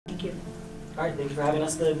All right, thank you for having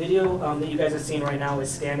us. The video that you guys are seeing right now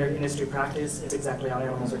is standard industry practice. It's exactly how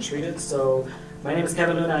animals are treated. So my name is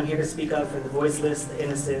Kevin Luna. I'm here to speak up for the voiceless, the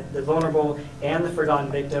innocent, the vulnerable, and the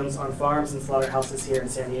forgotten victims on farms and slaughterhouses here in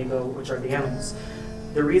San Diego, which are the animals.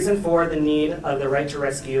 The reason for the need of the right to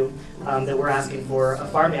rescue that we're asking for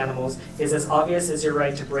of farm animals is as obvious as your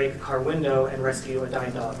right to break a car window and rescue a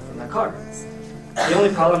dying dog from that car. The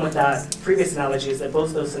only problem with that previous analogy is that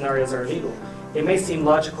both those scenarios are illegal. It may seem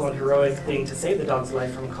logical and heroic thing to save the dog's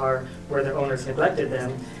life from a car where their owners neglected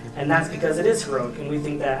them, and that's because it is heroic, and we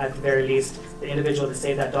think that at the very least, the individual that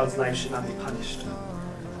saved that dog's life should not be punished.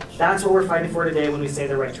 That's what we're fighting for today when we say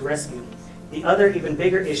the right to rescue. The other, even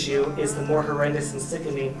bigger issue is the more horrendous and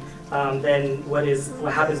sickening than what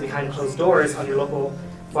happens behind closed doors on your local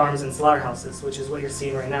farms and slaughterhouses, which is what you're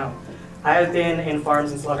seeing right now. I have been in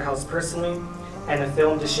farms and slaughterhouses personally, and have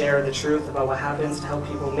filmed to share the truth about what happens to help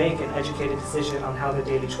people make an educated decision on how their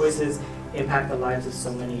daily choices impact the lives of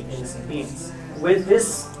so many innocent beings. With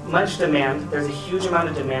this much demand, there's a huge amount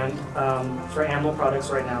of demand for animal products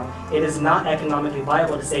right now. It is not economically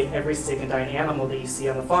viable to save every sick and dying animal that you see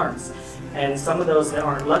on the farms. And some of those that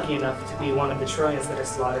aren't lucky enough to be one of the trillions that are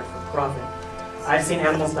slaughtered for profit. I've seen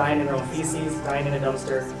animals dying in their own feces, dying in a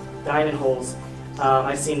dumpster, dying in holes.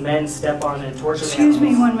 I've seen men step on and torture animals. Excuse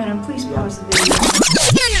me 1 minute, please pause the video.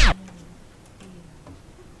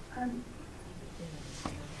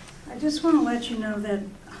 I just want to let you know that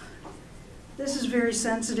this is very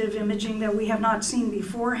sensitive imaging that we have not seen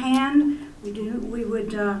beforehand. We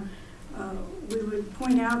would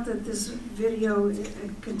point out that this video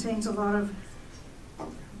it contains a lot of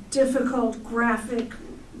difficult, graphic,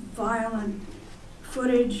 violent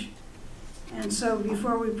footage. And so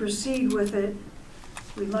before we proceed with it,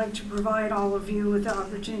 we'd like to provide all of you with the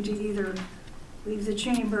opportunity to either leave the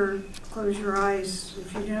chamber, close your eyes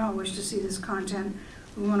if you do not wish to see this content.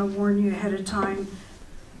 We want to warn you ahead of time.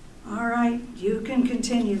 All right, you can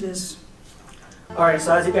continue this. All right,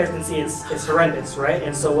 so as you guys can see, it's horrendous, right?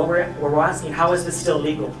 And so what we're asking, how is this still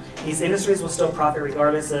legal? These industries will still profit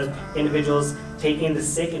regardless of individuals taking the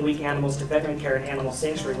sick and weak animals to veterinary care and animal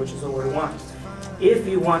sanctuary, which is what we want. If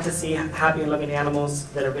you want to see happy and loving animals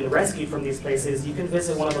that have been rescued from these places, you can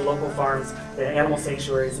visit one of the local farms, the animal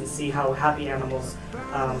sanctuaries, and see how happy animals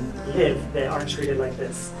live that aren't treated like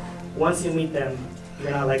this. Once you meet them,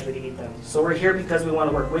 you're not likely to eat them. So we're here because we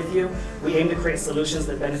want to work with you. We aim to create solutions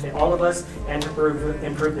that benefit all of us and to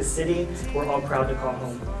improve the city we're all proud to call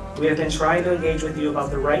home. We have been trying to engage with you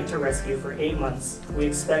about the right to rescue for 8 months. We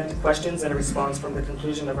expect questions and a response from the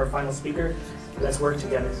conclusion of our final speaker. Let's work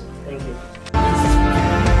together. Thank you.